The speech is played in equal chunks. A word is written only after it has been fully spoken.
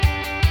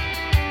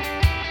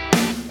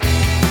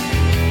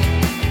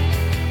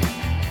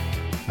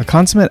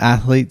Consummate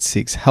Athlete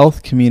seeks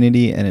health,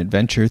 community, and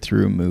adventure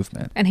through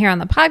movement. And here on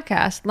the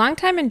podcast,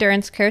 longtime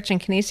endurance coach and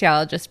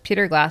kinesiologist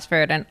Peter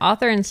Glassford and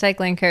author and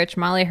cycling coach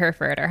Molly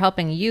Herford are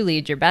helping you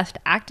lead your best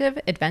active,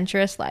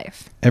 adventurous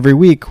life. Every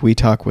week, we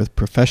talk with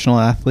professional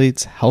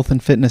athletes, health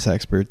and fitness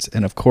experts,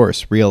 and of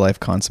course, real-life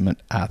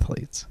consummate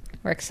athletes.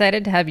 We're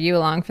excited to have you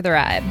along for the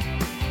ride.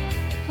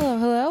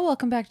 Hello.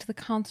 Welcome back to the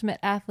Consummate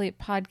Athlete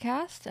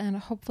podcast, and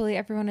hopefully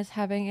everyone is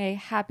having a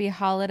happy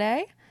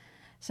holiday.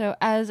 So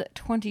as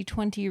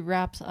 2020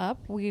 wraps up,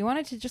 we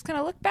wanted to just kind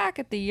of look back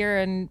at the year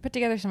and put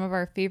together some of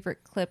our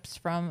favorite clips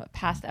from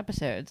past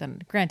episodes.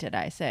 And granted,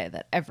 I say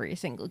that every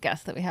single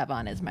guest that we have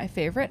on is my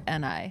favorite,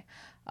 and I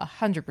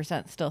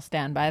 100% still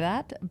stand by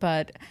that.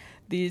 But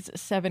these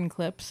 7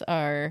 clips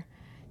are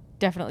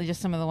definitely just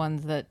some of the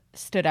ones that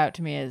stood out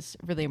to me as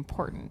really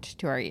important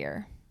to our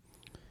year.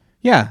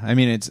 Yeah, I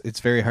mean, it's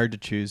very hard to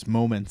choose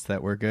moments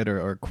that were good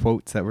or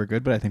quotes that were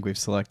good, but I think we've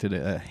selected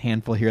a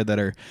handful here that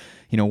are,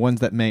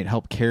 ones that might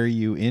help carry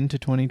you into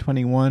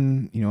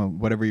 2021,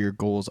 whatever your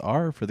goals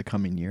are for the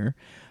coming year,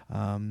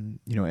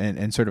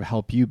 and sort of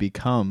help you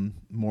become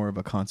more of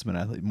a consummate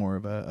athlete, more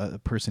of a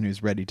person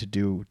who's ready to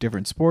do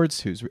different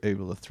sports, who's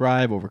able to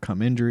thrive,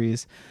 overcome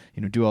injuries,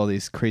 do all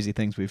these crazy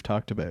things we've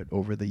talked about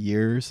over the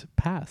years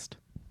past.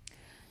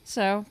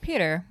 So,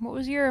 Peter, what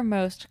was your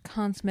most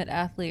consummate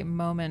athlete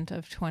moment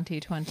of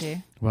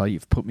 2020? Well,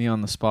 you've put me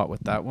on the spot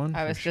with that one.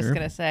 I was just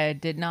going to say, I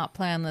did not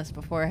plan this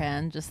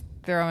beforehand, just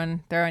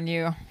throwing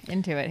you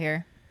into it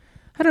here.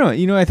 I don't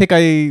know. I think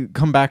I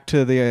come back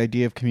to the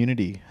idea of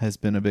community has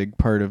been a big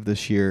part of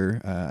this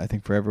year. I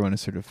think for everyone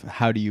is sort of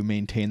how do you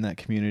maintain that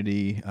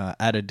community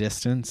at a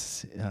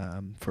distance?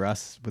 For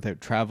us,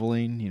 without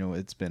traveling,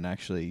 it's been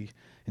actually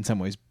in some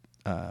ways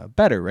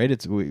better,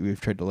 right? We've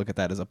tried to look at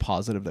that as a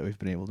positive that we've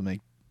been able to make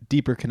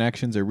deeper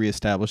connections or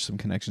reestablish some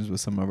connections with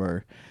some of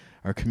our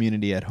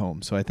community at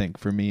home. So I think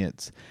for me,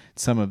 it's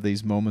some of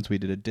these moments. We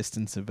did a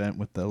distance event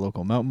with the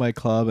local mountain bike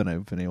club, and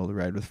I've been able to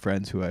ride with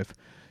friends who I've,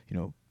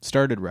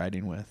 started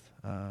riding with,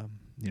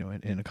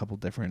 in a couple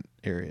different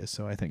areas.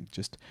 So I think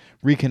just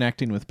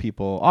reconnecting with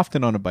people,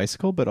 often on a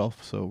bicycle, but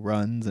also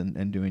runs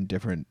and doing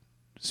different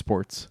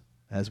sports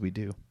as we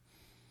do.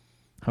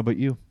 How about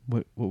you?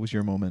 What was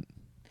your moment?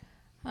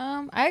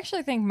 I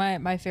actually think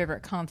my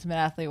favorite consummate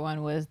athlete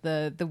one was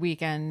the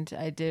weekend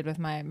I did with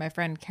my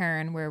friend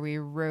Karen, where we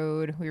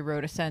rode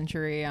a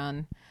century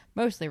on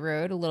mostly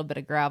road, a little bit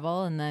of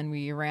gravel, and then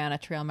we ran a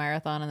trail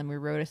marathon, and then we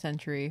rode a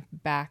century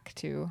back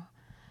to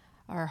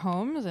our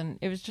homes, and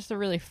it was just a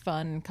really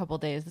fun couple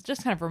days. It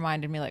just kind of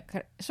reminded me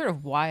like sort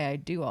of why I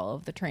do all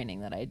of the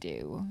training that I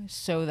do,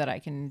 so that I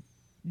can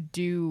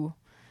do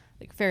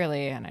like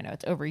fairly, and I know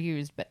it's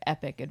overused, but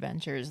epic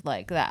adventures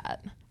like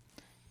that.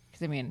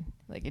 I mean,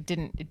 like it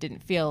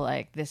didn't feel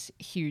like this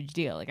huge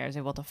deal. Like I was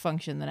able to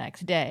function the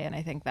next day, and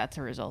I think that's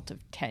a result of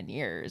 10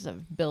 years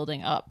of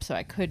building up so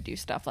I could do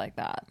stuff like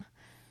that.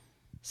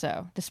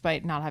 So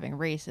despite not having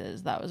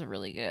races, that was a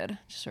really good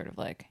just sort of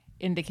like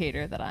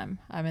indicator that I'm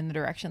in the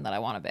direction that I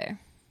want to be.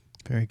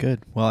 Very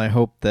good. Well, I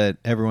hope that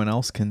everyone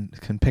else can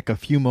pick a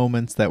few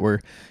moments that were,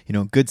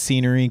 good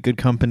scenery, good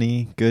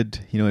company, good,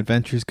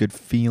 adventures, good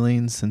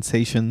feelings,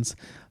 sensations,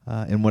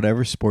 in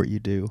whatever sport you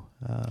do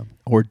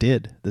or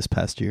did this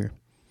past year.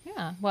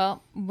 Yeah,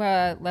 well,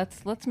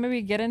 let's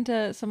maybe get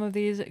into some of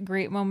these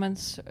great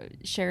moments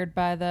shared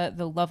by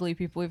the lovely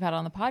people we've had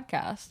on the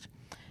podcast.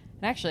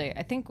 And actually,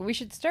 I think we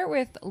should start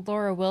with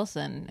Laura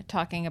Wilson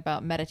talking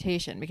about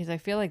meditation, because I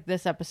feel like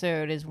this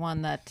episode is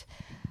one that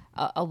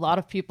a lot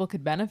of people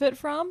could benefit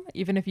from,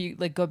 even if you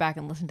like go back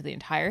and listen to the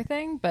entire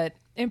thing. But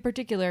in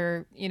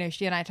particular,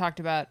 she and I talked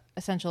about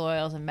essential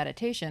oils and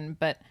meditation,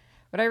 but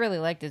what I really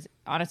liked is,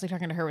 honestly,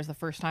 talking to her was the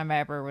first time I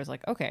ever was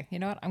like, okay, you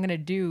know what? I'm going to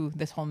do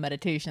this whole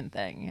meditation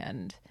thing.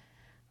 And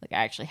like,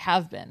 I actually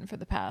have been for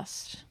the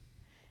past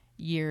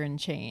year and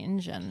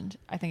change. And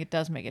I think it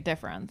does make a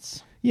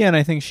difference. Yeah. And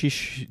I think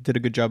she did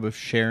a good job of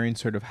sharing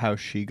sort of how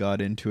she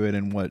got into it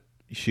and what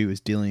she was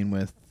dealing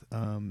with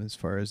as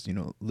far as,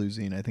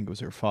 losing, I think it was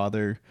her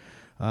father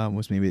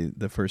was maybe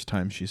the first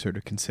time she sort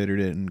of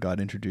considered it and got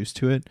introduced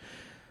to it.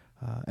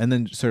 And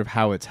then sort of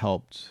how it's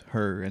helped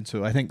her. And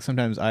so I think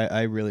sometimes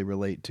I really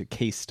relate to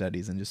case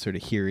studies and just sort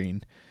of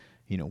hearing,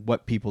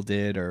 what people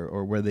did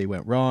or where they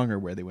went wrong or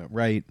where they went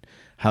right,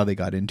 how they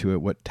got into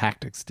it, what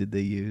tactics did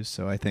they use.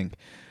 So I think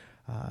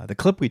the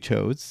clip we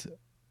chose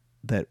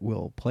that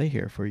we'll play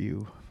here for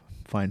you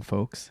fine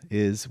folks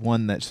is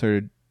one that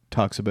sort of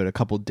talks about a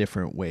couple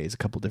different ways, a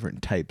couple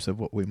different types of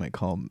what we might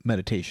call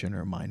meditation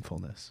or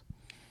mindfulness.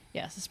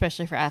 Yes,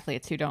 especially for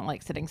athletes who don't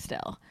like sitting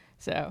still.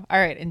 So, all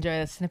right, enjoy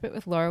the snippet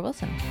with Laura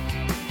Wilson.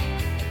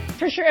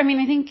 For sure. I mean,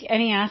 I think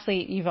any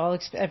athlete,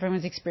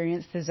 everyone's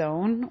experienced the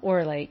zone,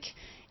 or like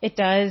it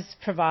does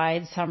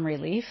provide some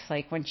relief.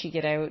 Like once you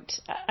get out,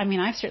 I mean,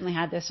 I've certainly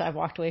had this. I've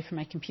walked away from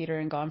my computer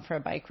and gone for a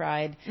bike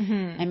ride.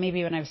 Mm-hmm. And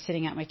maybe when I was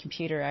sitting at my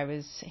computer, I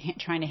was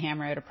trying to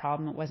hammer out a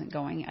problem that wasn't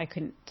going. I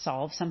couldn't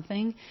solve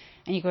something.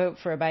 And you go out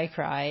for a bike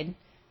ride,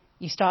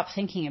 you stop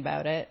thinking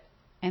about it,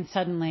 and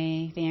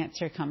suddenly the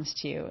answer comes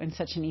to you in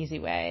such an easy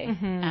way.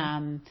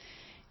 Mm-hmm.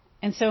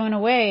 And so in a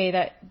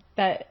way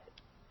that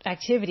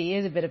activity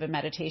is a bit of a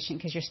meditation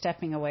because you're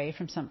stepping away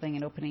from something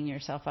and opening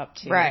yourself up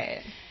to.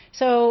 Right.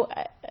 So,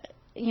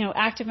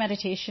 active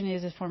meditation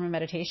is a form of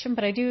meditation,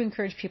 but I do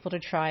encourage people to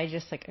try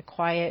just like a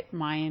quiet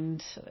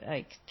mind,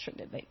 like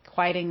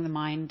quieting the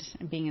mind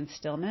and being in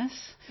stillness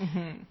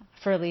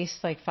for at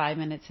least like 5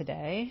 minutes a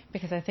day,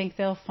 because I think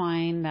they'll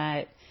find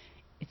that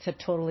it's a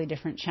totally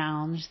different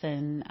challenge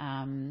than,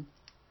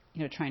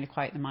 trying to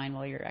quiet the mind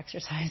while you're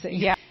exercising.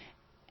 Yeah.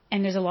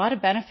 And there's a lot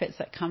of benefits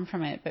that come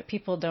from it, but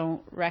people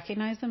don't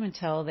recognize them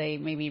until they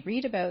maybe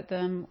read about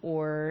them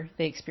or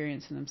they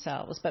experience them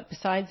themselves. But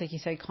besides, like you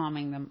said,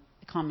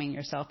 calming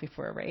yourself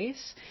before a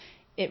race,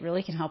 it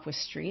really can help with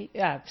sleep.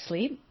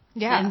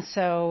 Yeah. And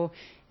so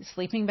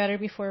sleeping better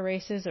before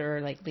races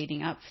or like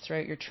leading up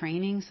throughout your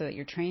training so that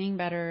you're training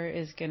better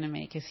is going to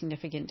make a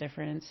significant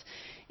difference.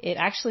 It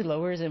actually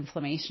lowers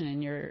inflammation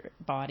in your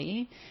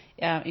body.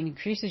 It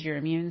increases your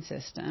immune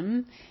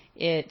system.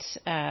 It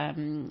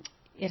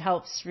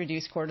helps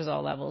reduce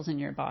cortisol levels in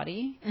your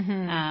body.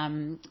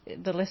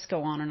 The lists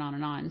go on and on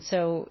and on.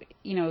 So,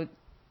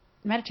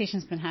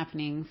 meditation's been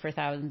happening for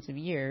thousands of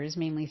years,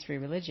 mainly through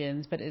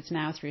religions, but it's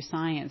now through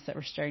science that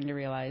we're starting to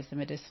realize the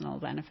medicinal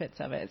benefits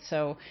of it.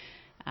 So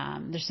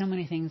there's so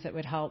many things that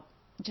would help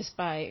just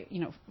by,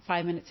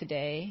 5 minutes a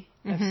day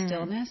of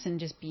stillness and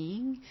just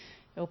being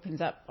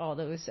opens up all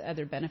those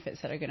other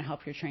benefits that are going to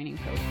help your training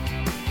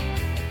program.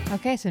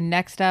 Okay, so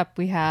next up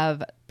we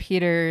have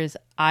Peter's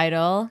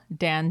idol,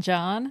 Dan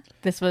John.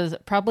 This was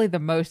probably the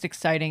most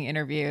exciting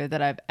interview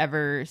that I've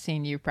ever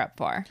seen you prep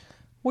for.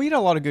 Well, you had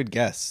a lot of good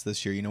guests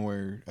this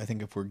year. I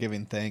think if we're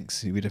giving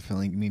thanks, we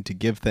definitely need to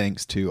give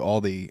thanks to all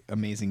the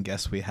amazing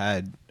guests we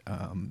had,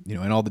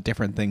 and all the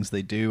different things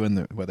they do,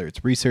 and whether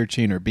it's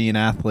researching or being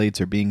athletes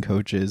or being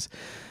coaches.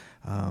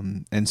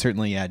 And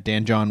certainly,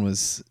 Dan John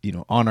was,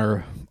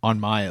 on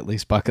my at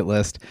least bucket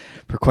list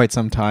for quite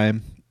some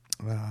time.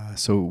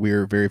 So we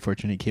were very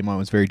fortunate. He came on,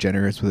 was very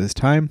generous with his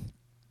time.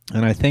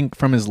 And I think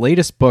from his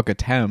latest book,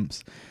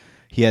 Attempts,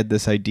 he had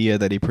this idea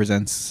that he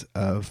presents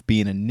of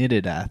being a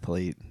knitted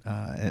athlete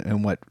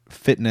and what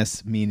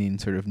fitness meaning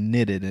sort of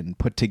knitted and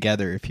put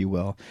together, if you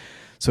will.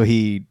 So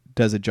he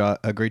does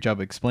a great job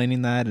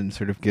explaining that and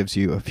sort of gives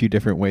you a few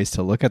different ways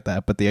to look at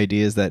that. But the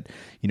idea is that,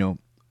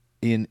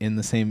 in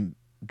the same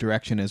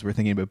direction as we're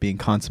thinking about being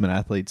consummate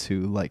athletes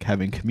who like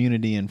having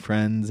community and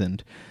friends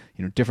and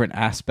different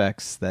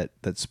aspects that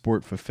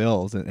sport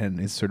fulfills and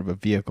is sort of a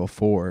vehicle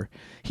for,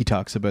 he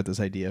talks about this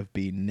idea of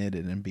being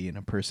knitted and being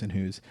a person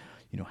who's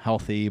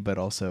healthy but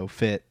also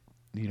fit,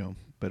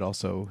 but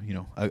also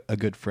a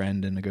good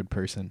friend and a good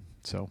person.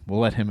 So we'll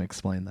let him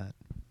explain that.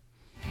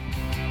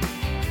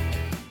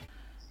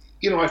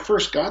 I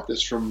first got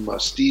this from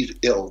Steve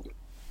Ilg,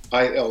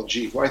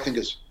 ILG, who I think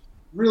is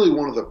really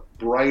one of the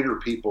brighter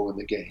people in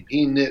the game.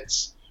 He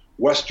knits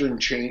Western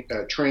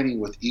training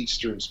with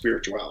Eastern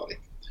spirituality.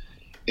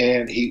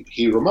 And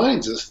he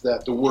reminds us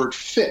that the word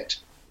fit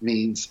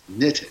means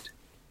knitted.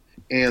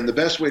 And the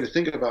best way to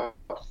think about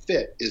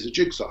fit is a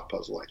jigsaw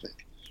puzzle, I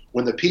think.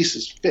 When the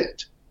pieces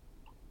fit.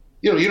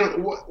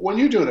 When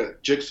you're doing a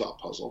jigsaw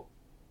puzzle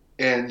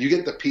and you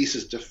get the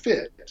pieces to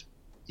fit, it,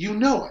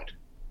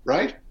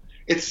 right?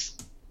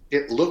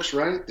 It looks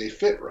right, they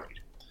fit right.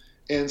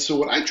 And so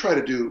what I try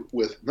to do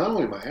with not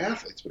only my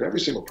athletes, but every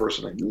single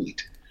person I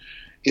meet,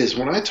 is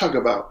when I talk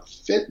about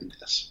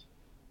fitness,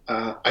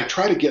 I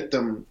try to get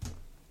them,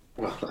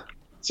 well,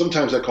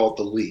 sometimes I call it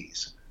the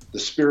Lees, the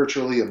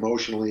spiritually,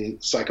 emotionally,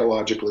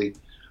 psychologically,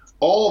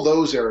 all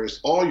those areas,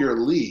 all your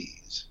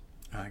Lees,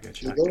 I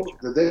get you.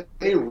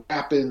 They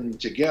wrap in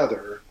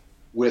together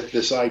with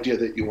this idea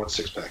that you want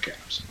six-pack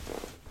abs.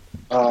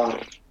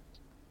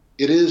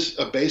 It is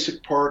a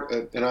basic part,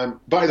 and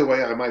by the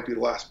way, I might be the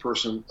last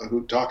person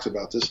who talks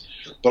about this,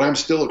 but I'm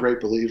still a great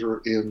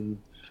believer in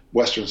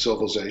Western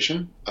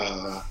civilization.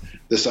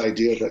 This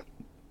idea that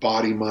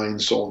body,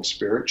 mind, soul, and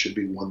spirit should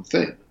be one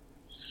thing.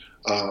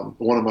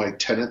 One of my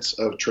tenets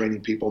of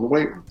training people in the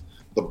weight room,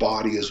 the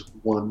body is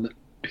one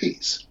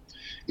piece.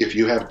 If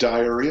you have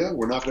diarrhea,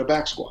 we're not going to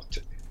back squat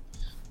today.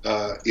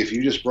 If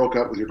you just broke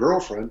up with your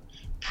girlfriend,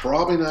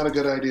 probably not a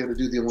good idea to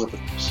do the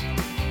Olympics.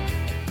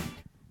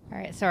 All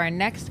right, so our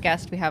next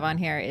guest we have on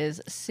here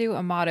is Sue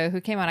Amato,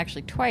 who came on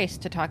actually twice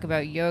to talk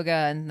about yoga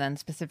and then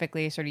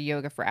specifically sort of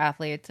yoga for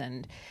athletes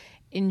and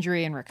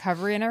injury and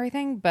recovery and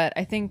everything. But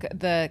I think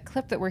the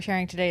clip that we're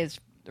sharing today is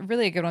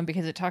really a good one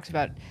because it talks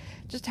about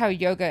just how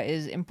yoga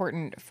is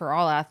important for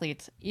all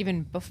athletes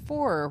even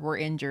before we're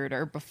injured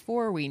or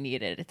before we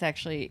need it. It's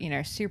actually,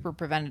 super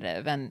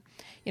preventative. And,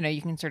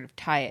 you can sort of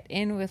tie it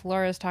in with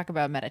Laura's talk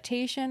about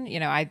meditation.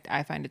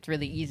 I find it's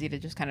really easy to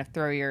just kind of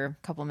throw your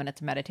couple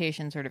minutes of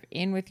meditation sort of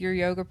in with your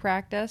yoga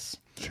practice.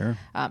 Sure.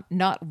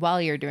 Not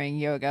while you're doing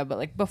yoga, but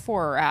like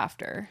before or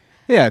after.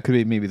 Yeah, it could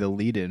be maybe the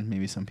lead in.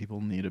 Maybe some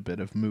people need a bit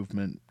of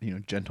movement,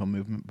 gentle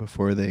movement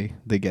before they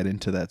get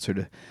into that sort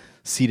of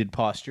seated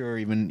posture or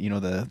even,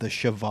 the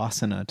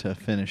Shavasana to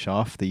finish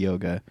off the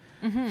yoga.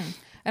 Mm-hmm.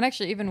 And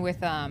actually, even with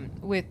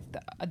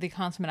the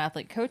consummate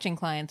athlete coaching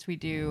clients, we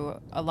do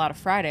a lot of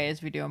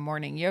Fridays. We do a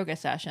morning yoga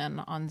session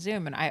on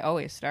Zoom, and I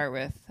always start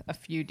with a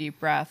few deep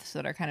breaths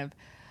that are kind of,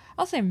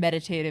 I'll say,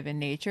 meditative in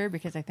nature,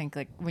 because I think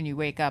like when you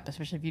wake up,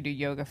 especially if you do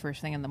yoga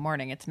first thing in the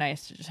morning, it's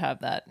nice to just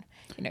have that,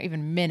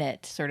 even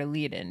minute sort of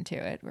lead into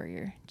it where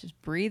you're just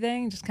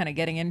breathing, just kind of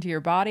getting into your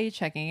body,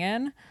 checking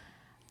in.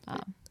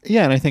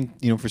 Yeah, and I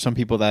think, for some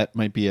people that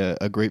might be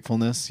a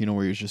gratefulness,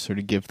 where you just sort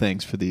of give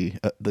thanks for the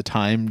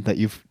time that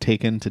you've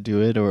taken to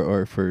do it,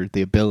 or for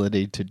the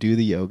ability to do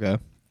the yoga.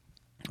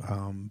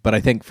 But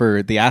I think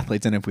for the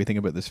athletes, and if we think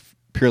about this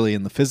purely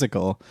in the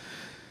physical,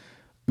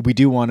 we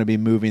do want to be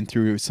moving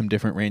through some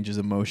different ranges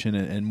of motion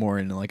and more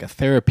in like a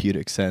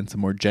therapeutic sense, a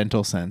more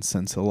gentle sense,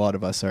 since a lot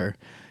of us are,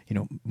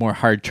 more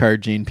hard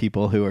charging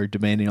people who are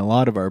demanding a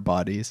lot of our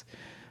bodies.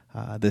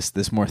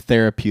 This more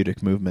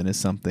therapeutic movement is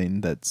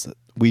something that's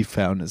we've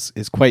found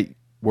is quite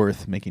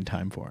worth making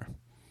time for.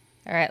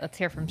 All right, let's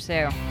hear from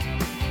Sue.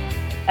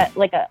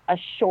 Like a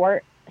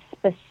short,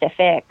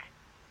 specific,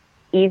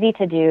 easy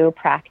to do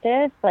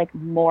practice, like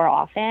more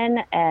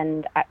often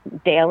and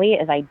daily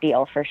is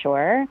ideal for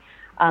sure.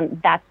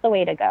 That's the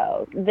way to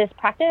go. This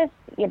practice,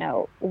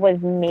 was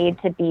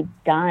made to be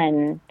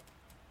done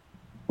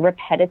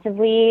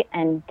repetitively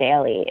and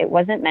daily. It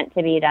wasn't meant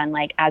to be done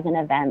like as an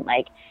event,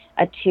 like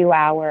a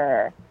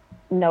 2-hour,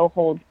 no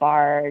holds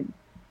barred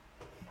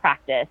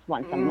practice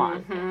once a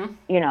month.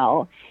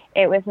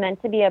 It was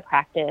meant to be a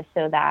practice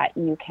so that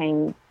you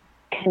can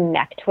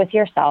connect with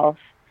yourself,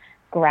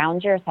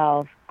 ground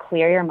yourself,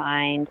 clear your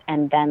mind,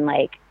 and then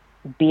like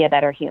be a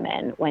better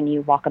human when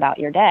you walk about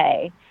your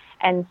day.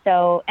 And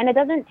it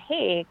doesn't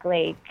take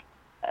like,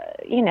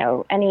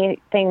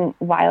 anything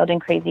wild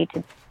and crazy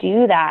to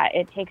do that.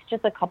 It takes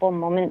just a couple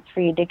moments for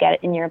you to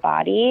get in your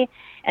body.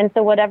 And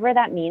so whatever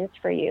that means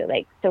for you,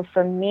 so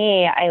for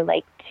me, I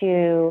like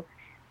to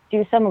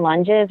do some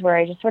lunges where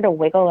I just sort of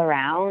wiggle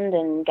around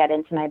and get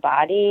into my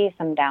body,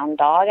 some down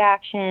dog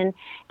action.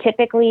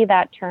 Typically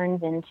that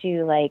turns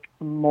into like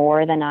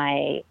more than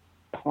I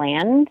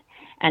planned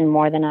and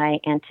more than I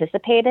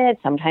anticipated,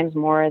 sometimes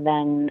more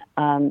than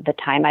the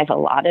time I've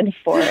allotted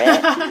for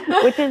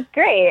it, which is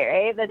great,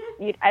 right?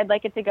 I'd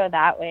like it to go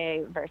that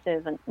way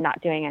versus not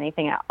doing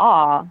anything at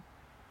all.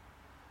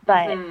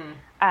 But,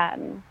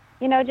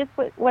 just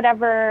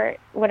whatever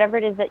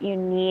it is that you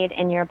need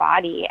in your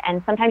body.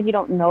 And sometimes you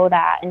don't know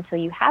that until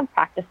you have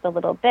practiced a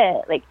little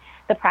bit. Like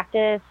the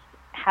practice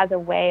has a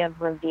way of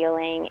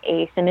revealing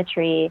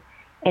asymmetry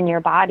in your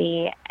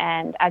body.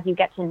 And as you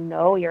get to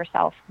know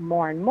yourself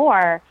more and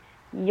more,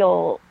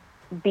 you'll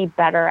be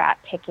better at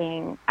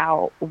picking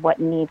out what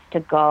needs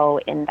to go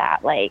in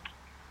that like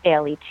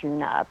daily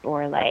tune-up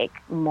or like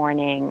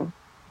morning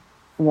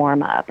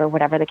warm-up or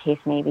whatever the case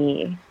may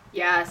be.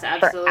 Yes,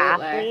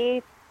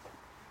 absolutely.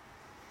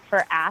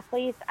 For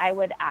athletes, I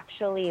would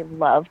actually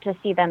love to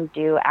see them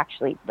do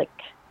like,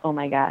 oh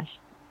my gosh,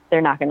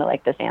 they're not going to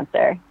like this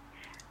answer,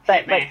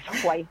 but like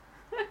twice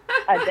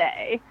a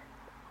day.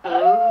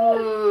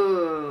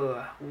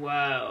 Oh,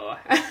 whoa.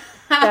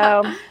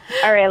 So,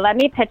 all right, let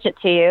me pitch it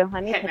to you.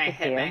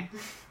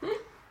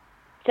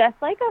 Just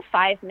like a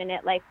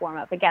 5-minute like warm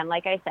up. Again,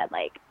 like I said,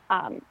 like,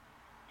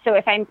 so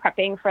if I'm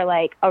prepping for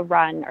like a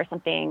run or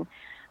something,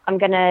 I'm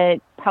going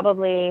to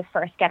probably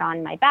first get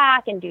on my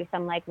back and do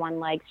some like one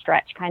leg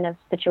stretch kind of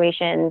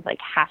situations, like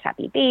half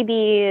happy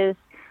babies.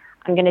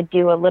 I'm going to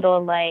do a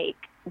little like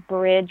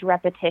bridge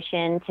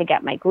repetition to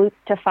get my glutes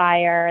to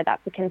fire.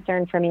 That's a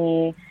concern for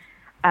me.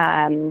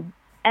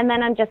 And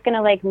then I'm just going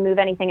to like move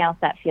anything else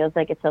that feels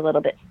like it's a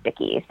little bit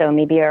sticky. So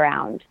maybe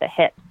around the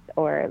hips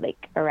or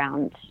like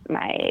around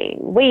my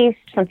waist,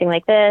 something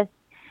like this.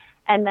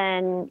 And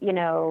then,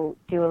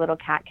 do a little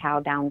cat-cow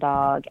down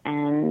dog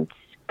and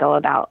go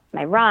about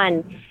my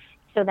run.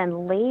 So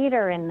then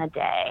later in the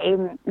day,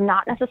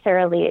 not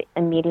necessarily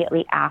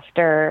immediately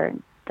after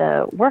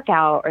the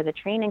workout or the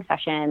training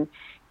session,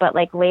 but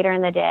like later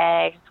in the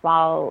day, just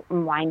while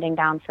I'm winding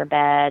down for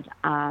bed,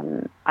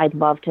 I'd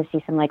love to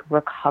see some like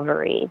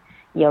recovery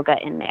yoga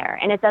in there.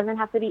 And it doesn't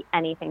have to be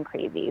anything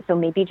crazy. So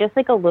maybe just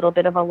like a little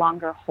bit of a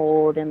longer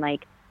hold and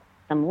like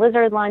some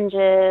lizard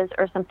lunges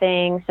or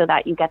something so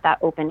that you get that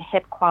open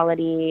hip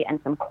quality and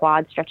some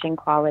quad stretching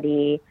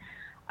quality.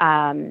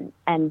 And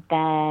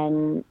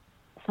then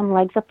some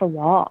legs up the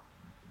wall.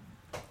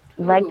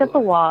 Ooh. Legs up the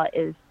wall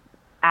is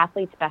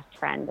athlete's best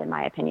friend, in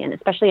my opinion,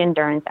 especially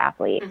endurance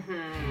athlete.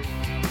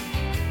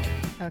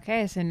 Mm-hmm.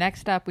 Okay, so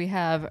next up we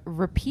have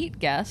repeat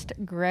guest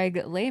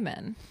Greg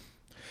Lehman.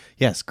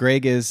 Yes,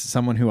 Greg is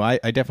someone who I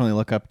definitely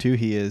look up to.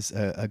 He is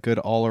a good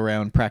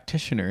all-around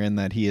practitioner in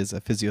that he is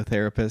a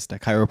physiotherapist, a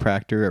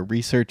chiropractor, a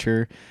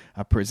researcher,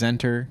 a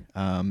presenter,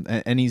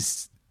 and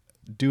he's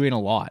doing a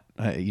lot.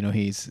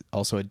 He's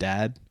also a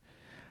dad,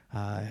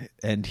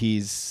 and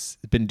he's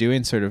been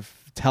doing sort of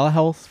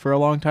telehealth for a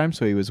long time,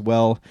 so he was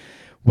well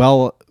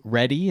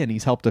ready, and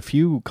he's helped a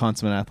few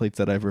consummate athletes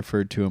that I've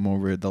referred to him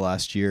over the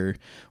last year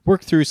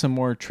work through some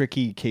more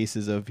tricky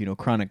cases of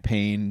chronic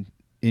pain,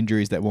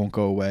 injuries that won't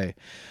go away.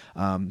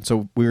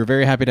 So we were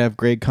very happy to have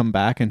Greg come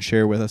back and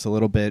share with us a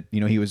little bit.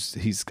 You know,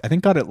 he's I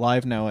think got it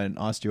live now, an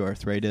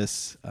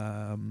osteoarthritis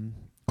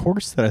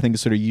course that I think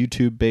is sort of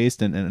YouTube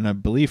based and I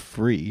believe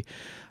free.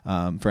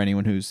 For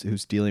anyone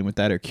who's dealing with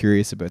that or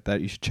curious about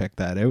that, you should check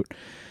that out.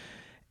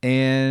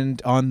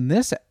 And on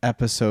this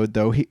episode,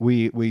 though,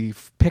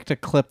 we've picked a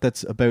clip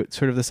that's about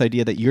sort of this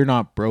idea that you're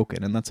not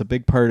broken, and that's a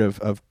big part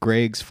of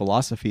Greg's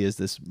philosophy, is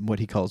this what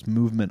he calls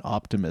movement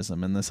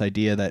optimism, and this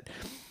idea that,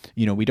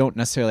 you know, we don't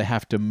necessarily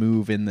have to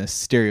move in this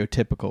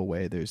stereotypical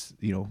way. There's,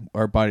 you know,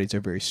 our bodies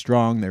are very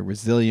strong, they're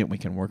resilient, we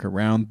can work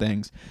around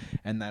things,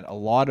 and that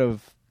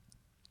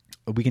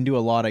we can do a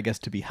lot, I guess,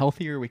 to be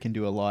healthier. We can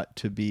do a lot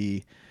to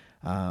be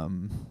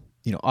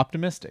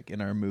optimistic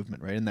in our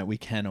movement, right? And that we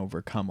can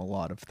overcome a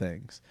lot of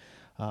things.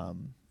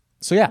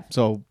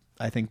 So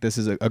I think this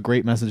is a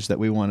great message that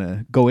we want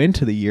to go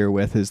into the year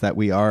with, is that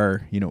we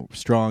are, you know,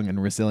 strong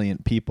and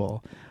resilient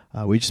people.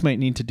 We just might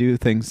need to do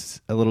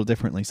things a little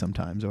differently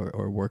sometimes,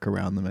 or work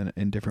around them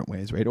in different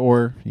ways, right?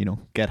 Or, you know,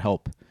 get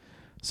help.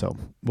 So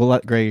we'll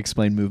let Greg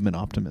explain movement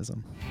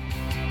optimism.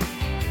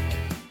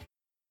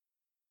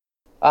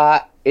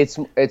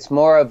 It's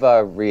more of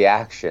a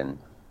reaction,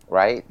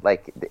 right?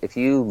 Like if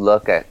you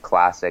look at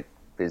classic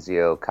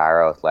physio,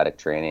 chiro, athletic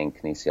training,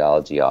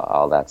 kinesiology,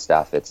 all that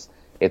stuff,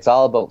 it's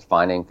all about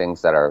finding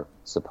things that are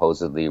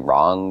supposedly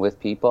wrong with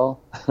people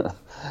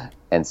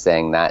and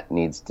saying that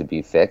needs to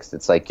be fixed.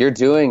 It's like, you're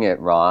doing it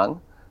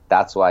wrong,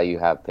 that's why you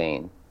have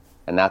pain.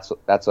 And that's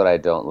what I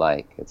don't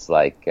like. It's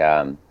like,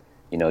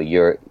 you know,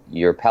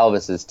 your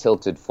pelvis is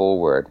tilted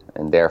forward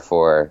and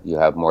therefore you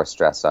have more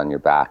stress on your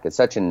back. It's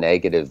such a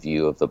negative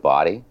view of the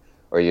body.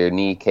 Or your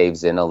knee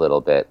caves in a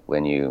little bit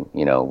when you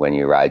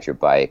ride your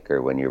bike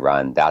or when you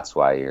run. That's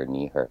why your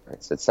knee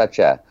hurts. It's such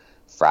a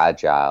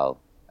fragile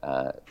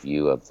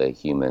view of the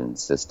human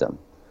system.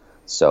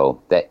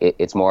 So that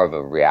it's more of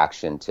a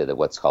reaction to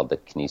what's called the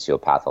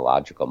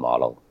kinesiopathological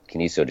model.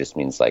 Kinesio just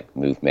means like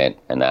movement,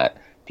 and that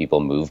people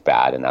move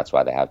bad, and that's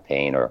why they have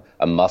pain. Or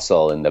a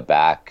muscle in the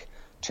back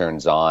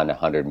turns on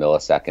 100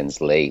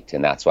 milliseconds late,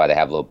 and that's why they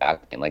have low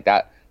back pain. Like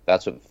that.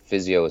 That's what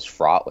physio is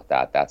fraught with.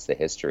 That's the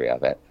history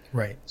of it.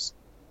 Right.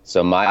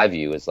 So my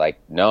view is like,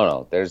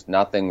 no, there's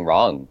nothing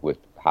wrong with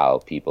how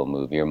people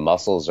move. Your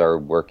muscles are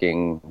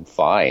working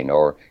fine,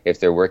 or if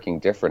they're working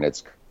different,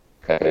 it's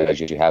because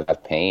you have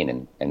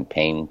pain, and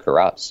pain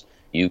corrupts.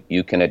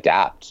 You can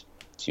adapt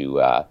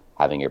to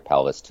having your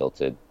pelvis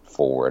tilted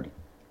forward.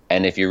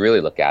 And if you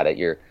really look at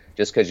it,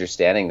 just because you're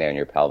standing there and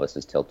your pelvis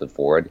is tilted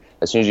forward,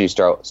 as soon as you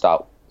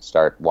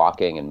start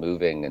walking and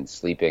moving and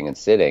sleeping and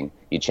sitting,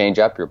 you change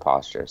up your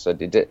posture. So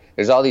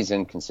there's all these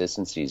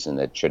inconsistencies in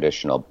the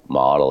traditional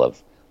model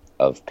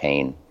of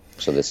pain.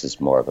 So this is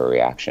more of a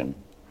reaction.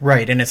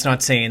 Right. And it's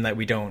not saying that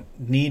we don't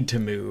need to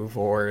move,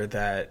 or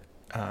that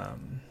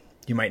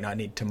you might not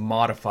need to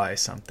modify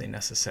something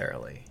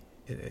necessarily.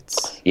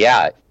 It's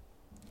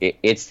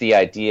the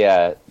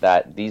idea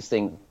that these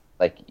things,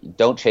 like,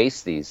 don't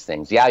chase these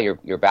things. Yeah,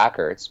 your back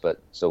hurts,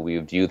 but so we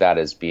view that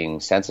as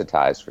being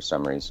sensitized for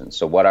some reason.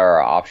 So what are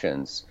our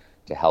options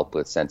to help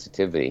with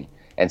sensitivity?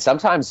 And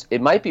sometimes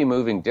it might be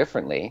moving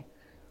differently,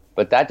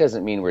 but that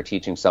doesn't mean we're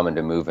teaching someone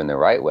to move in the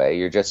right way.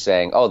 You're just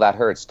saying, oh, that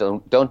hurts.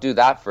 Don't do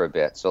that for a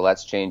bit. So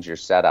let's change your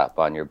setup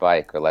on your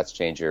bike, or let's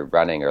change your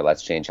running, or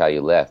let's change how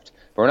you lift.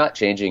 But we're not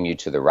changing you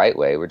to the right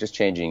way. We're just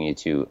changing you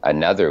to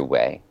another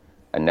way,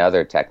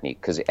 another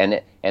technique.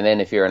 And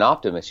then if you're an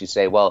optimist, you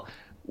say, well,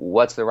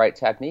 what's the right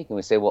technique? And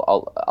we say,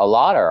 well, a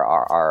lot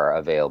are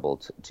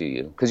available to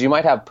you, because you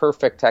might have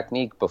perfect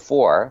technique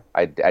before.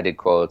 I did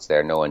quotes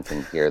there. No one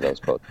can hear those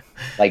quotes.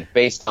 Like,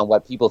 based on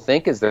what people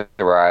think is the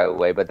right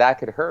way, but that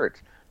could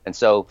hurt. And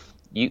so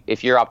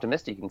if you're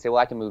optimistic, you can say, well,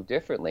 I can move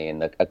differently.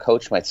 And a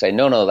coach might say,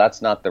 no,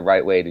 that's not the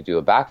right way to do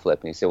a backflip.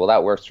 And you say, well,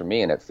 that works for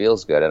me and it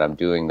feels good, and I'm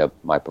doing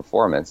my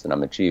performance and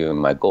I'm achieving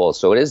my goals.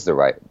 So it is the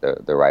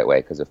right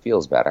way because it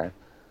feels better.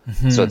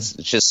 Mm-hmm. So it's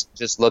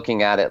just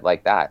looking at it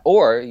like that.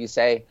 Or you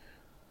say,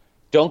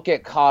 don't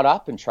get caught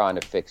up in trying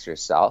to fix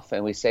yourself.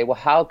 And we say, well,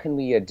 how can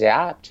we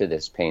adapt to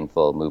this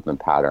painful movement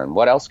pattern?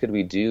 What else could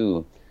we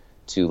do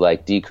to,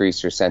 like,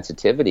 decrease your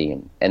sensitivity?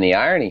 And the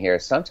irony here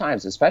is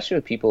sometimes, especially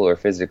with people who are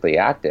physically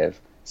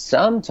active,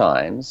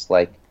 sometimes,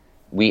 like,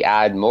 we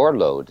add more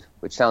load,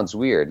 which sounds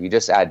weird. You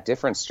just add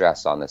different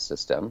stress on the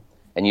system,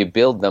 and you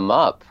build them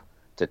up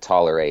to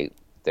tolerate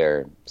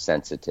their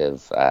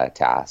sensitive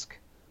task.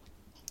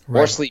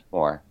 Right. Or sleep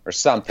more, or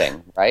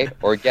something, right?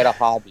 Or get a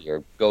hobby,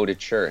 or go to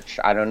church.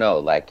 I don't know.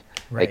 Like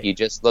you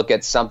just look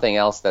at something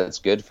else that's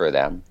good for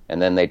them,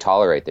 and then they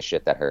tolerate the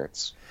shit that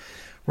hurts.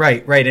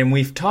 Right. And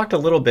we've talked a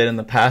little bit in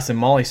the past, and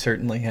Molly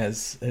certainly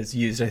has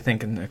used, I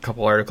think, in a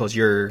couple articles,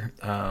 your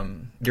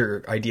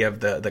idea of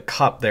the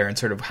cup there, and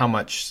sort of how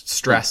much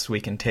stress we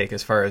can take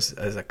as far as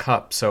a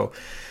cup. So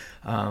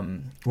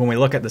when we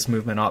look at this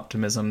movement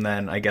optimism,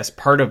 then I guess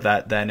part of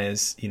that then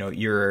is, you know,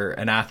 you're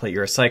an athlete,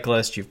 you're a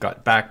cyclist, you've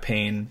got back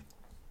pain.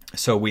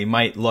 So we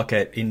might look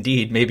at,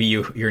 indeed, maybe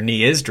your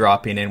knee is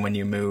dropping in when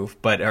you move,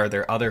 but are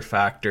there other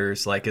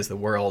factors, like is the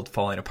world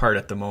falling apart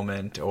at the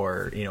moment,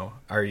 or, you know,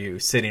 are you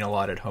sitting a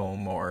lot at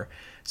home or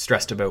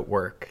stressed about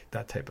work,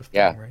 that type of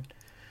thing, right?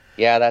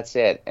 Yeah, that's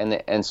it.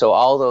 And so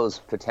all those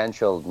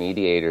potential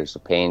mediators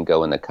of pain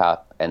go in the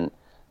cup. And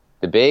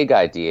the big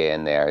idea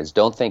in there is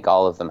don't think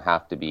all of them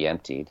have to be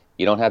emptied.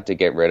 You don't have to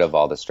get rid of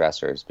all the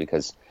stressors,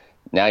 because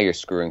now you're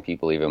screwing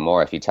people even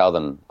more. If you tell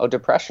them, oh,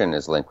 depression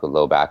is linked with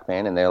low back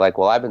pain, and they're like,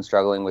 well, I've been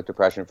struggling with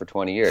depression for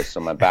 20 years, so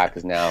my back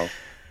is now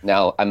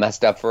I'm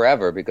messed up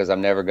forever because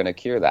I'm never going to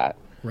cure that.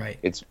 Right.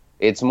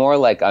 It's more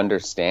like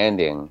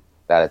understanding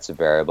that it's a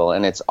variable,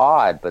 and it's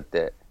odd, but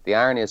the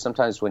irony is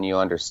sometimes when you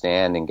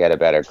understand and get a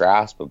better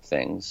grasp of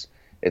things,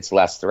 it's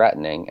less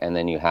threatening, and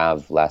then you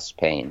have less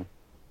pain.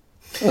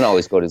 It doesn't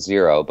always go to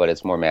zero, but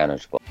it's more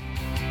manageable.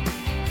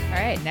 All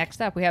right,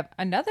 next up, we have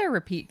another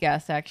repeat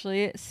guest,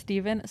 actually,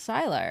 Stephen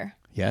Seiler.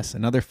 Yes,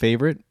 another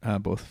favorite,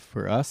 both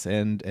for us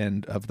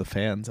and of the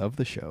fans of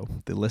the show,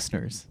 the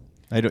listeners.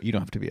 You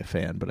don't have to be a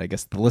fan, but I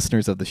guess the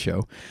listeners of the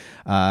show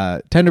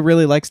tend to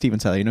really like Stephen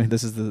Seiler. You know,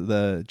 this is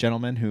the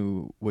gentleman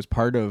who was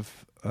part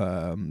of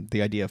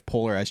the idea of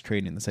polarized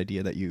training, this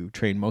idea that you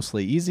train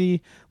mostly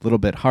easy, a little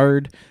bit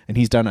hard, and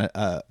he's done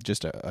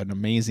an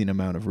amazing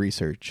amount of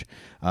research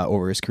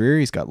over his career.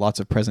 He's got lots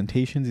of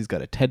presentations. He's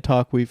got a TED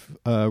Talk we've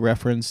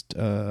referenced,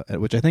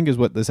 which I think is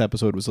what this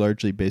episode was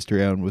largely based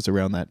around, was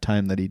around that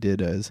time that he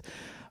did as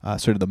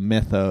sort of the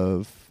myth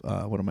of,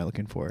 what am I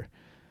looking for?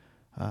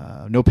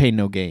 No pain,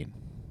 no gain,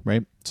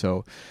 right?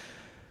 So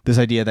this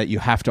idea that you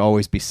have to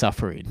always be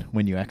suffering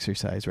when you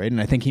exercise, right?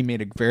 And I think he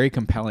made a very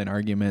compelling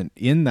argument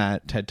in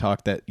that TED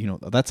Talk that, you know,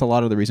 that's a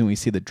lot of the reason we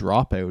see the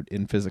dropout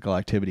in physical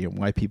activity and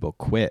why people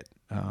quit.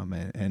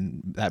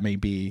 And that may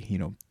be, you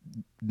know,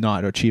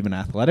 not achieving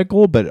athletic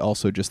goal, but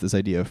also just this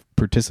idea of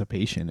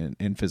participation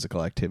in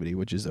physical activity,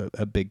 which is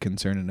a big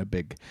concern and a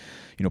big,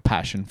 you know,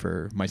 passion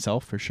for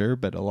myself for sure.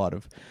 But a lot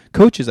of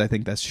coaches, I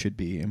think that should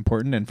be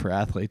important. And for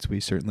athletes, we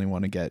certainly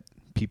want to get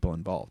people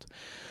involved.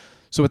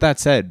 So with that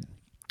said,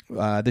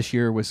 this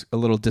year was a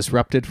little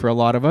disrupted for a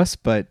lot of us,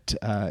 but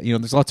you know,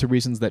 there's lots of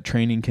reasons that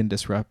training can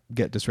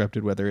get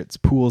disrupted, whether it's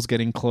pools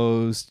getting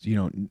closed, you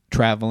know,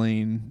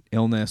 traveling,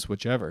 illness,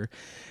 whichever.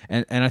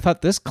 And I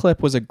thought this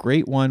clip was a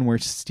great one where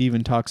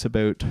Stephen talks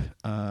about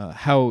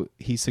how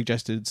he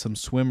suggested some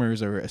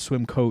swimmers or a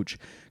swim coach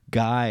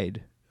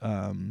guide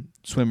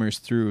swimmers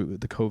through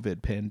the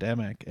COVID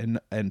pandemic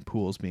and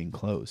pools being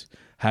closed.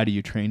 How do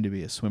you train to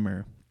be a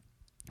swimmer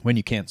when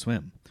you can't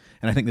swim?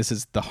 And I think this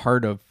is the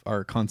heart of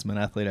our consummate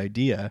athlete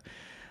idea,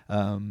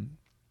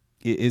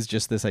 is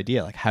just this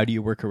idea, like, how do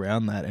you work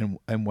around that,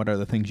 and what are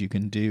the things you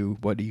can do?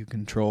 What do you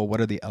control?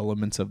 What are the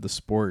elements of the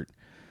sport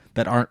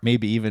that aren't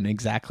maybe even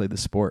exactly the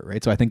sport,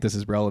 right? So I think this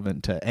is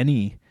relevant to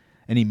any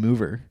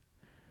mover,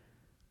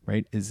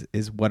 right?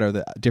 Is what are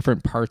the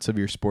different parts of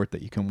your sport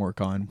that you can work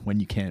on when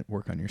you can't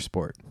work on your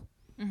sport?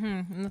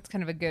 Mm-hmm. And that's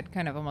kind of a good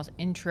kind of almost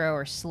intro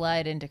or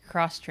slide into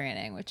cross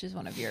training, which is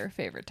one of your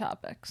favorite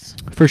topics.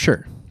 For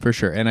sure.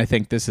 And I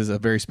think this is a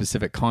very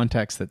specific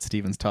context that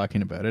Stephen's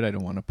talking about it. I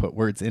don't want to put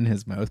words in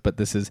his mouth, but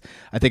this is,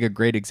 I think, a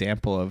great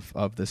example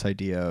of this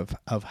idea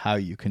of how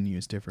you can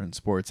use different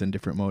sports and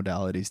different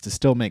modalities to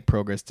still make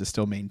progress, to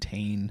still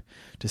maintain,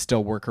 to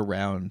still work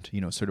around, you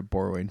know, sort of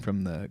borrowing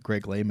from the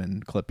Greg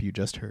Lehman clip you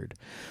just heard.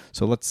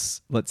 So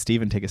let's let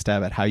Stephen take a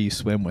stab at how you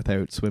swim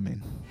without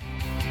swimming.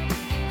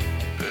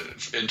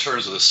 In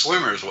terms of the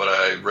swimmers, what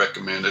I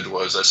recommended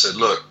was, I said,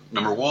 look,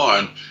 number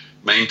one,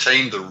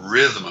 maintain the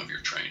rhythm of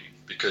your training,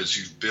 because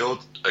you've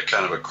built a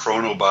kind of a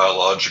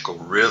chronobiological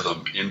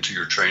rhythm into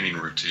your training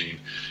routine,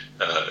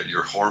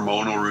 your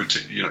hormonal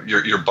routine. You know,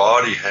 your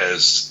body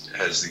has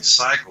these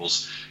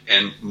cycles,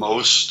 and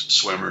most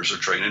swimmers are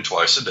training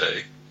twice a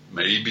day,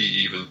 maybe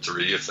even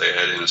 3 if they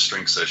add in a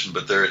strength session,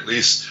 but they're at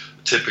least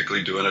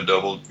typically doing a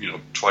double, you know,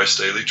 twice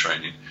daily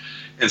training.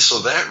 And so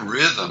that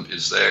rhythm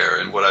is there.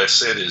 And what I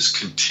said is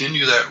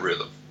continue that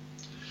rhythm.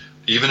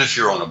 Even if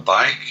you're on a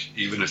bike,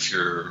 even if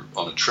you're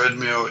on a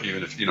treadmill,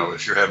 even if, you know,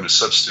 if you're having to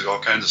substitute all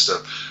kinds of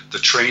stuff, the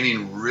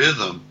training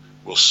rhythm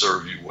will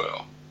serve you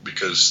well,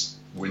 because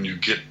when you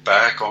get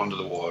back onto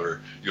the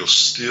water, you'll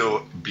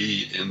still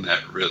be in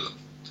that rhythm.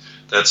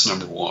 That's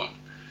number one.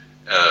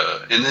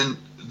 And then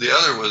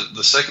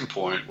the second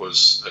point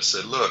was, I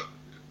said, look,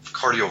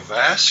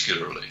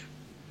 cardiovascularly,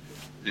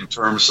 in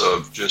terms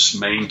of just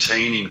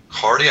maintaining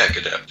cardiac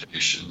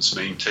adaptations,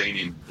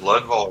 maintaining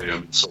blood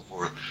volume and so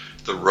forth,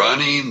 the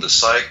running, the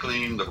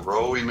cycling, the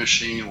rowing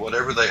machine,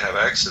 whatever they have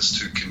access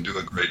to can do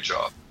a great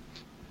job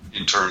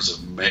in terms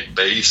of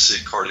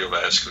basic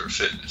cardiovascular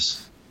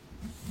fitness.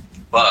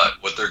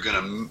 But what they're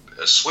going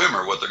to, a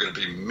swimmer, what they're going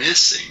to be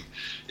missing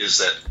is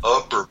that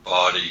upper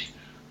body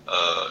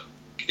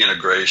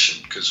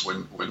integration, because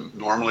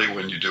normally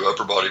when you do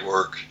upper body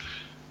work,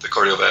 the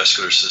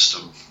cardiovascular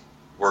system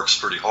works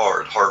pretty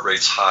hard. Heart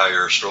rate's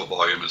higher, stroke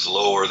volume is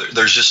lower.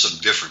 There's just some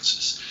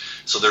differences.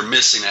 So they're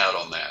missing out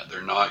on that.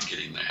 They're not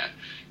getting that.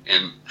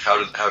 And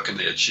how can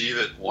they achieve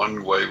it?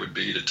 One way would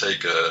be to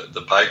take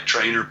the bike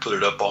trainer, put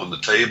it up on the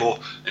table,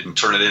 and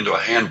turn it into a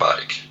hand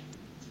bike,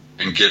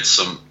 and get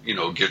some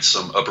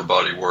upper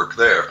body work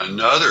there.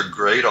 Another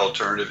great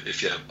alternative,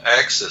 if you have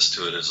access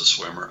to it as a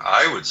swimmer,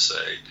 I would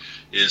say,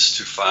 is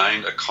to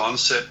find a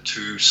Concept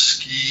 2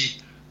 ski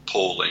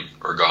poling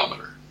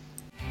ergometer.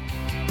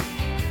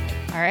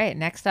 All right,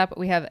 next up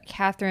we have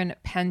Catherine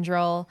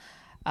Pendrell,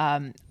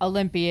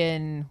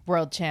 Olympian,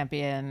 world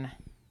champion,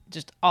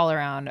 just all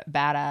around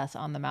badass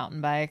on the mountain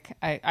bike.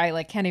 I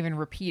like can't even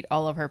repeat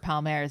all of her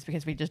palmares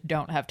because we just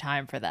don't have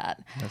time for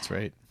that. That's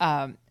right.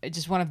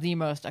 Just one of the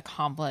most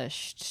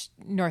accomplished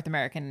North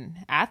American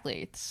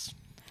athletes.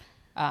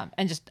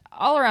 And just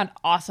all around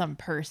awesome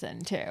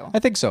person too. I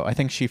think so. I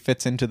think she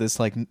fits into this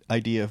like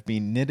idea of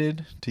being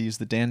knitted, to use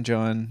the Dan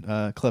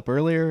John clip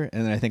earlier,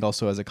 and then I think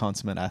also as a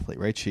consummate athlete,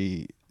 right?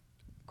 She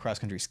cross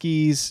country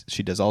skis.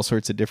 She does all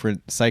sorts of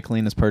different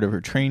cycling as part of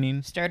her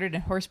training. Started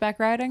in horseback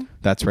riding.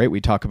 That's right. We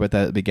talk about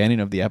that at the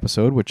beginning of the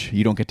episode, which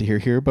you don't get to hear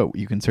here, but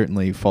you can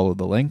certainly follow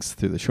the links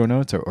through the show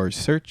notes or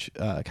search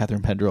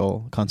Catherine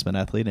Pendrell, consummate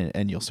athlete,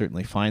 and you'll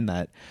certainly find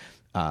that.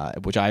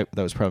 That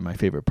was probably my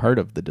favorite part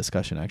of the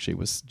discussion, actually,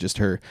 was just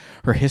her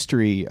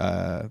history,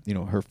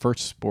 her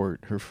first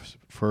sport, her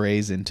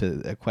forays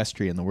into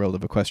equestrian, the world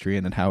of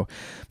equestrian, and how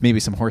maybe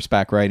some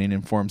horseback riding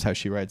informs how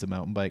she rides a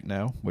mountain bike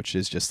now, which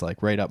is just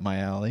like right up my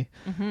alley.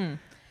 Mm-hmm.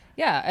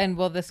 Yeah, and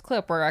well, this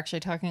clip, we're actually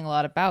talking a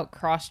lot about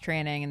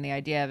cross-training and the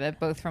idea of it,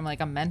 both from like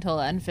a mental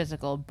and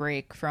physical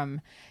break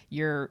from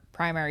your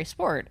primary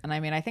sport. And I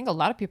mean, I think a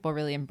lot of people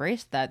really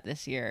embraced that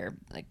this year,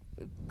 like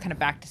kind of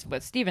back to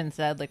what Steven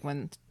said, like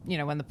when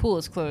the pool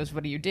is closed,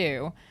 what do you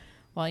do?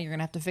 Well, you're going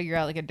to have to figure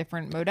out like a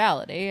different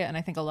modality. And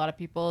I think a lot of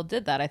people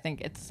did that. I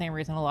think it's the same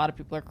reason a lot of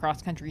people are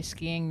cross-country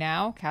skiing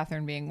now,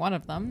 Catherine being one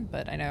of them.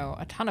 But I know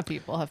a ton of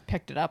people have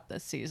picked it up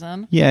this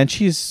season. Yeah, and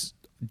she's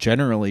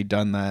generally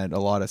done that a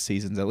lot of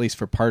seasons, at least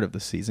for part of the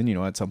season.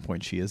 At some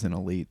point she is an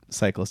elite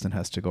cyclist and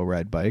has to go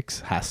ride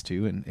bikes,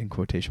 in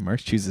quotation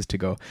marks, chooses to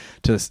go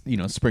to,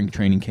 spring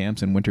training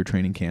camps and winter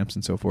training camps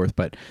and so forth.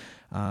 But,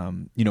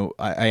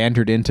 I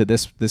entered into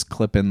this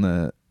clip in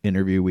the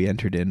interview we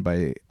entered in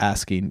by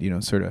asking,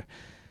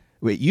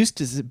 it used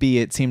to be,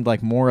 it seemed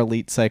like more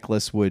elite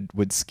cyclists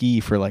would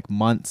ski for like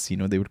months.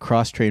 They would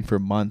cross train for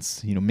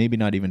months, maybe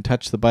not even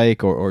touch the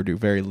bike or do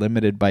very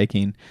limited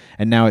biking.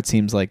 And now it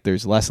seems like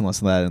there's less and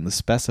less of that, and the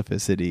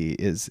specificity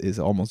is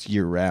almost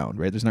year round,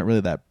 right? There's not really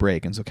that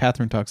break. And so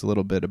Catherine talks a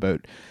little bit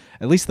about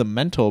at least the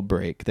mental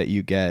break that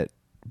you get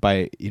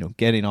by,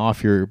 getting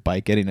off your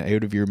bike, getting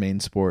out of your main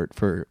sport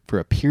for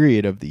a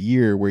period of the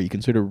year where you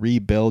can sort of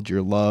rebuild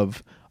your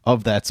love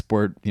of that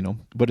sport.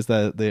 What is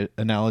the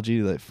analogy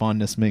that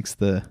fondness makes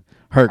the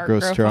heart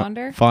grow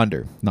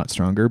fonder, not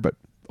stronger, but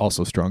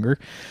also stronger.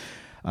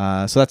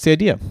 So that's the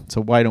idea.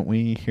 So why don't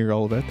we hear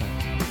all about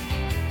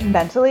that?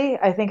 Mentally,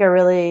 I think I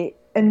really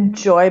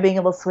enjoy being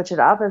able to switch it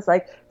up. It's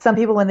like some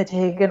people, when they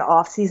take an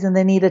off season,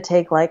 they need to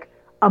take like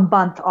a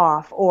month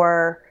off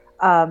or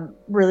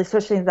really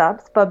switch things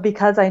up. But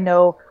because I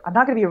know I'm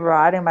not going to be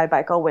riding my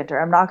bike all winter,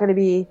 I'm not going to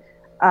be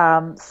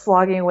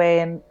slogging away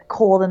in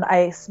cold and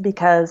ice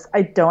because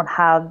I don't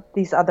have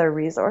these other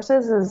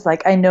resources. It's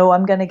like I know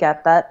I'm going to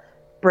get that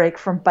break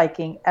from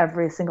biking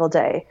every single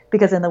day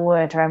because in the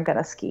winter I'm going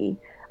to ski.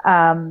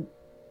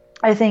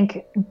 I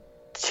think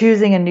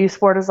choosing a new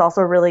sport is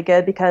also really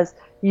good because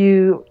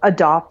you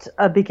adopt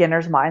a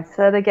beginner's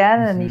mindset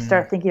again, and you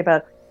start thinking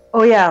about,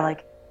 oh yeah,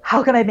 like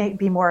how can I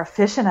be more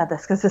efficient at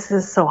this because this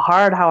is so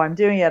hard how I'm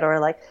doing it, or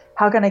like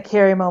how can I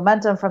carry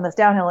momentum from this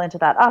downhill into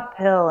that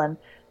uphill. And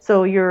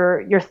so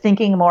you're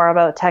thinking more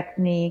about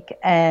technique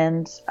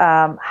and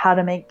how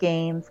to make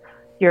gains.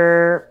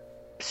 You're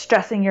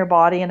stressing your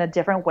body in a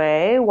different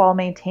way while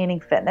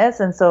maintaining fitness.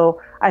 And so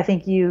I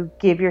think you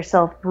give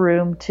yourself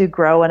room to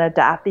grow and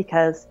adapt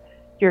because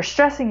you're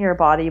stressing your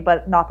body,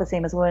 but not the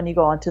same as when you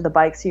go onto the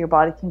bike, so your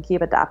body can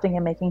keep adapting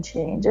and making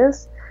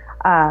changes.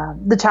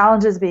 The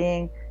challenges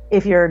being,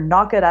 if you're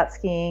not good at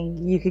skiing,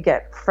 you could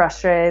get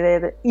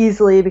frustrated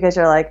easily because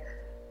you're like,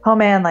 oh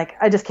man, like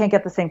I just can't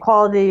get the same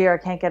quality or I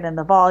can't get in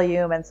the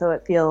volume. And so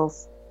it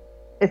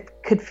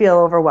could feel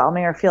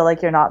overwhelming or feel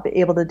like you're not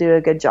able to do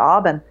a good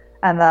job. And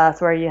that's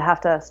where you have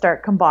to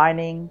start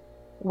combining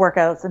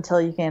workouts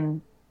until you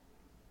can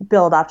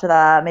build up to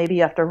that. Maybe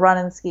you have to run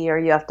and ski, or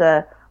you have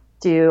to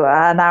do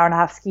an hour and a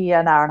half ski,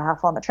 an hour and a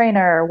half on the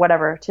trainer or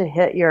whatever to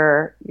hit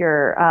your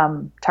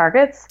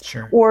targets.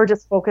 Sure. Or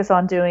just focus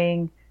on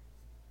doing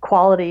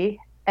quality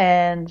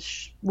and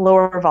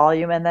lower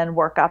volume and then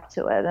work up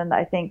to it. And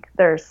I think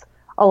there's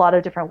a lot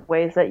of different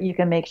ways that you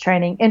can make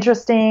training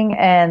interesting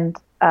and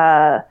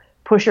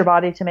push your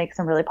body to make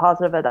some really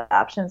positive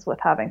adaptations with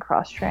having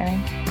cross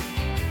training.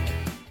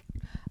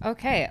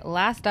 Okay,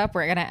 last up,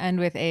 we're going to end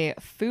with a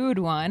food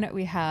one.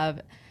 We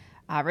have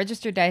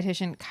registered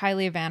dietitian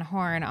Kylie Van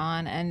Horn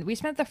on, and we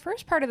spent the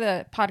first part of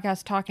the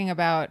podcast talking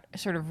about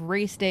sort of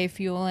race day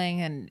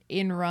fueling and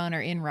in-run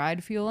or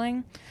in-ride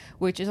fueling,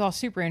 which is all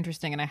super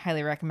interesting, and I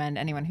highly recommend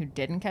anyone who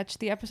didn't catch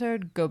the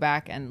episode go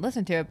back and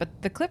listen to it.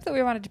 But the clip that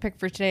we wanted to pick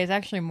for today is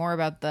actually more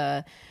about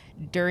the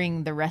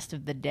during the rest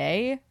of the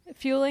day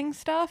fueling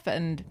stuff,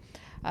 and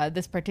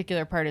this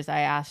particular part is I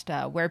asked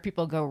where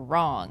people go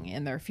wrong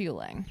in their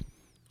fueling.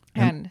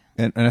 And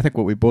I think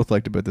what we both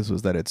liked about this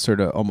was that it's sort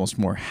of almost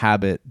more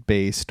habit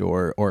based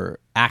or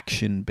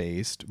action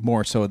based,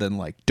 more so than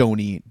like don't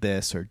eat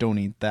this or don't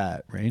eat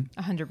that, right?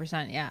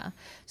 100%, yeah.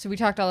 So we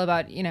talked all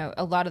about,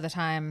 a lot of the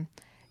time,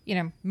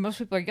 most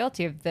people are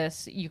guilty of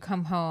this. You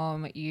come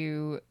home,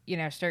 you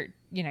start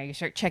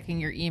checking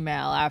your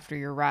email after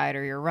your ride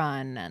or your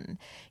run, and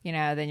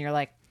then you're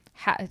like,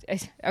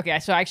 okay,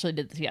 so I actually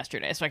did this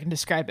yesterday, so I can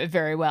describe it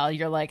very well.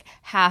 You're like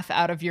half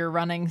out of your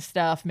running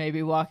stuff,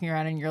 maybe walking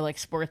around in your like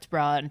sports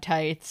bra and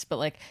tights, but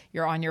like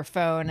you're on your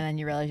phone, and then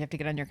you realize you have to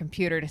get on your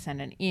computer to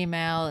send an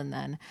email, and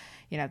then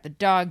the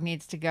dog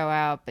needs to go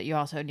out, but you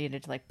also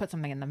needed to like put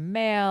something in the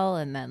mail,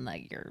 and then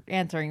like you're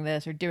answering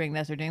this or doing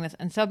this or doing this,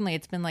 and suddenly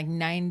it's been like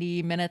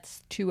 90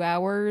 minutes, 2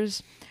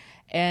 hours,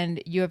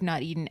 and you have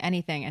not eaten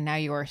anything, and now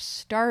you are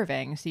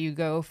starving. So you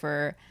go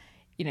for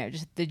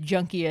just the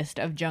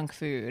junkiest of junk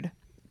food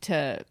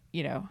to,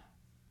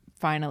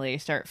 finally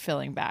start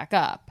filling back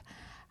up.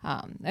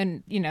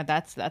 And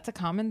that's a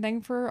common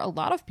thing for a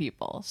lot of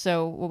people.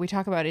 So what we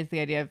talk about is the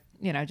idea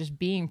of, just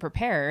being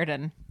prepared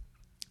and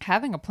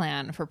having a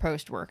plan for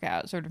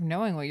post-workout, sort of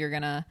knowing what you're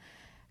going to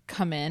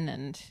come in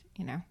and,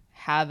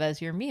 have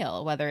as your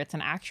meal, whether it's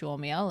an actual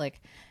meal, like,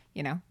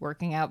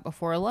 working out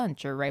before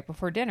lunch or right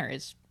before dinner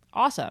is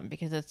awesome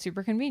because it's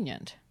super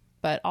convenient.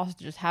 But also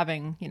just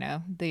having,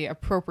 the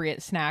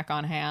appropriate snack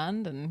on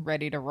hand and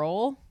ready to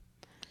roll.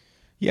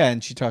 Yeah,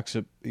 and she talks,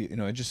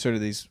 just sort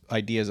of these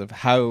ideas of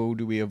how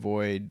do we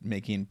avoid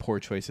making poor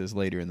choices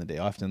later in the day.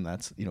 Often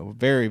that's, a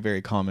very,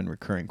 very common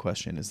recurring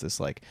question is this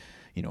like,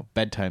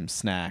 bedtime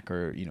snack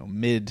or,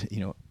 mid,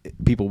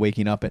 people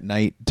waking up at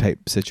night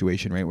type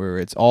situation, right, where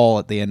it's all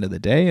at the end of the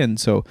day. And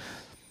so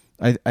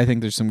I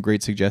think there's some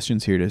great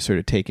suggestions here to sort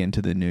of take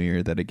into the new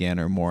year that, again,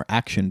 are more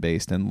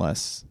action-based and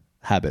less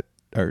habit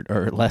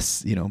or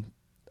less,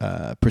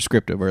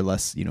 prescriptive or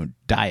less,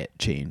 diet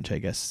change, I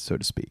guess, so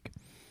to speak.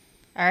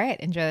 All right.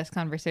 Enjoy this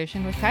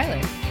conversation with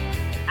Kylie.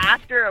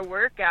 After a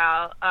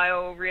workout,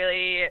 I'll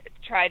really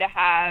try to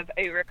have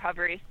a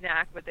recovery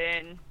snack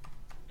within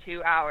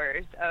 2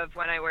 hours of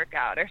when I work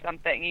out or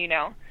something,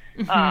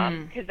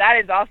 because that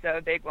is also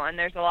a big one.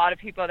 There's a lot of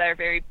people that are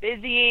very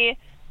busy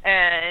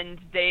and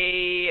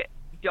they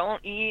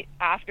don't eat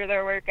after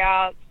their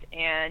workouts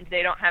and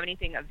they don't have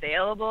anything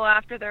available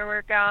after their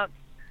workouts.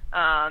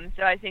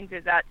 So I think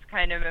that's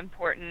kind of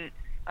important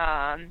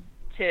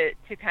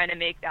to kind of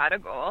make that a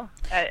goal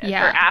for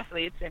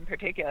athletes in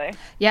particular.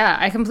 Yeah,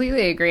 I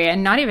completely agree.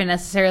 And not even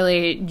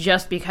necessarily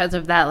just because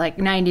of that like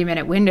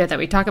 90-minute window that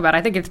we talk about.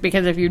 I think it's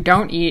because if you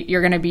don't eat,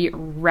 you're going to be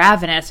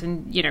ravenous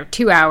in,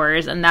 2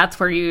 hours. And that's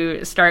where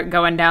you start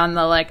going down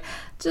the like,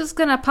 just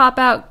going to pop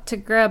out to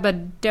grab a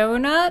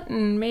donut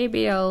and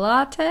maybe a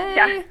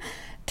latte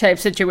type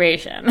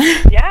situation.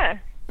 Yeah.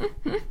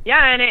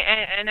 Yeah.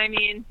 And I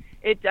mean,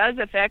 it does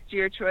affect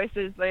your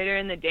choices later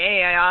in the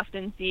day. I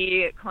often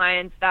see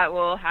clients that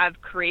will have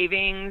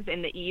cravings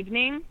in the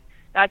evening.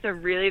 That's a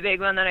really big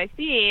one that I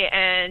see,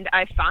 and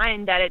I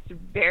find that it's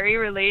very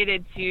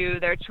related to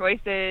their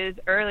choices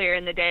earlier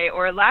in the day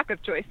or lack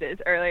of choices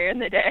earlier in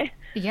the day.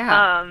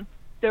 Yeah.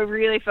 So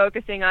really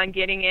focusing on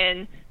getting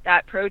in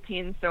that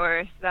protein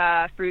source,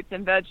 fruits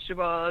and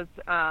vegetables,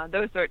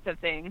 those sorts of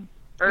things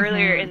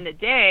earlier in the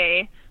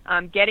day,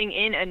 getting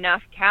in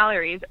enough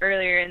calories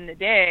earlier in the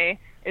day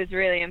is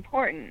really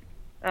important.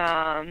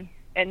 And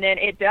then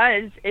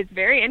it's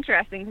very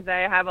interesting because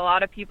I have a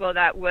lot of people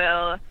that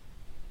will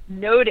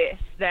notice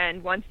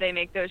then once they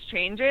make those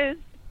changes,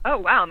 oh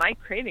wow, my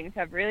cravings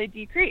have really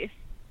decreased.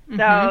 So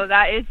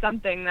that is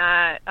something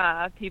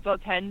that people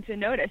tend to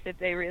notice if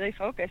they really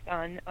focus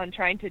on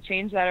trying to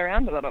change that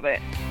around a little bit.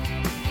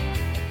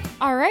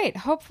 All right.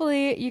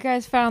 Hopefully you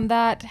guys found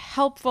that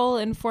helpful,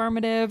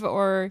 informative,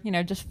 or,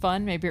 just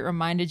fun. Maybe it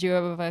reminded you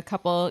of a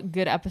couple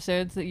good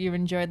episodes that you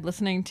enjoyed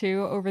listening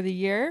to over the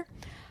year.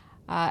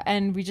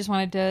 And we just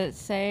wanted to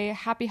say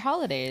happy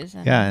holidays.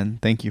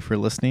 And thank you for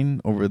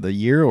listening over the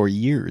year or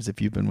years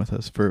if you've been with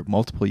us for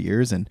multiple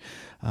years. And,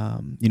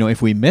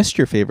 if we missed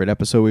your favorite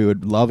episode, we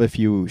would love if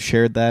you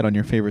shared that on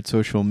your favorite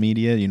social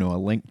media, a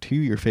link to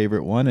your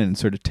favorite one and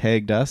sort of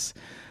tagged us.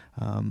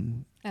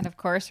 And of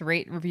course,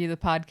 rate and review the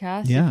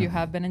podcast if you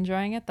have been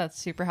enjoying it. That's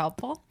super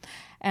helpful.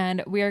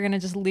 And we are going to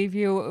just leave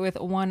you with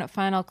one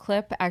final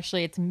clip.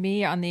 Actually, it's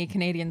me on the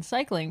Canadian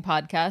Cycling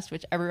Podcast,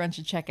 which everyone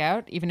should check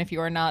out, even if you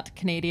are not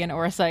Canadian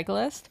or a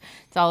cyclist.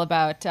 It's all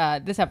about,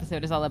 this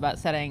episode is all about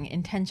setting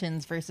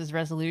intentions versus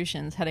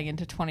resolutions heading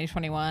into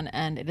 2021,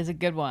 and it is a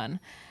good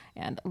one.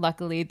 And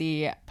luckily,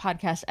 the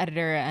podcast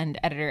editor and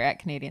editor at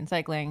Canadian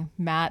Cycling,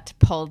 Matt,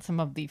 pulled some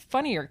of the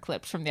funnier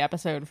clips from the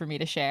episode for me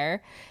to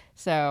share.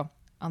 So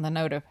on the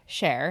note of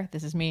Cher,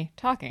 this is me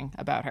talking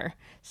about her.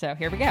 So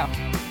here we go.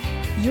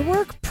 Your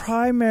work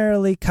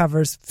primarily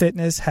covers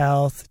fitness,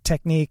 health,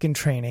 technique, and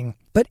training.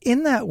 But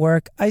in that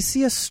work, I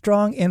see a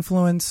strong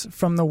influence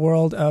from the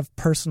world of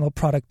personal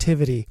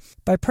productivity.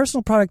 By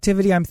personal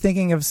productivity, I'm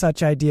thinking of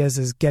such ideas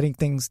as getting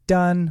things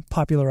done,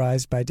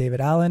 popularized by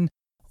David Allen.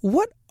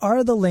 What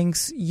are the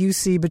links you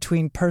see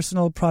between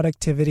personal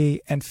productivity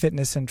and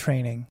fitness and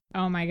training?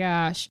 Oh my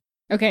gosh.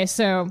 Okay,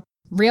 so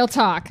real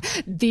talk.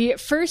 The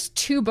first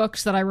 2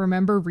 books that I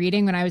remember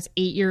reading when I was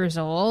 8 years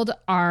old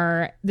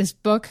are this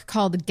book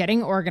called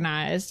Getting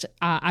Organized.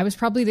 I was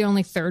probably the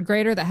only 3rd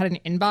grader that had an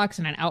inbox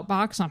and an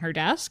outbox on her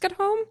desk at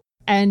home.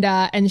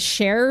 And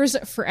Cher's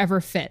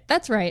Forever Fit.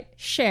 That's right.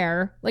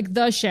 Cher, like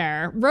the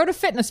Cher, wrote a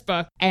fitness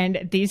book.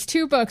 And these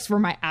 2 books were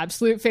my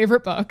absolute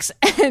favorite books.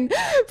 And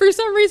for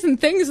some reason,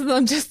 things of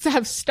them just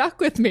have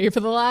stuck with me for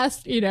the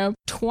last,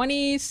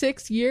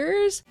 26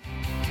 years.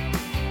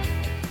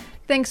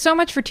 Thanks so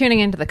much for tuning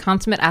into the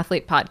Consummate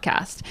Athlete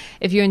podcast.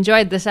 If you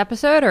enjoyed this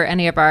episode or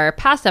any of our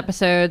past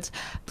episodes,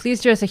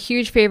 please do us a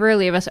huge favor,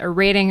 leave us a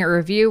rating or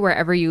review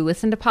wherever you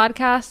listen to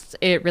podcasts.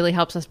 It really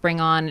helps us bring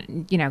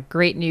on,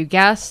 great new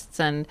guests.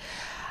 And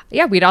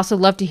yeah, we'd also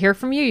love to hear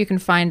from you. You can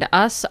find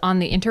us on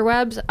the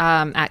interwebs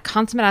at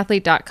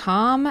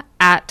consummateathlete.com,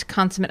 at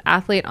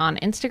consummateathlete on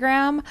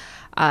Instagram.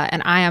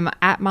 And I am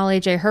at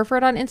Molly J.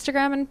 Herford on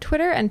Instagram and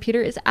Twitter, and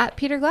Peter is at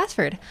Peter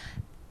Glassford.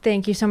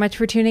 Thank you so much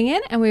for tuning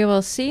in, and we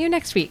will see you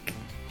next week.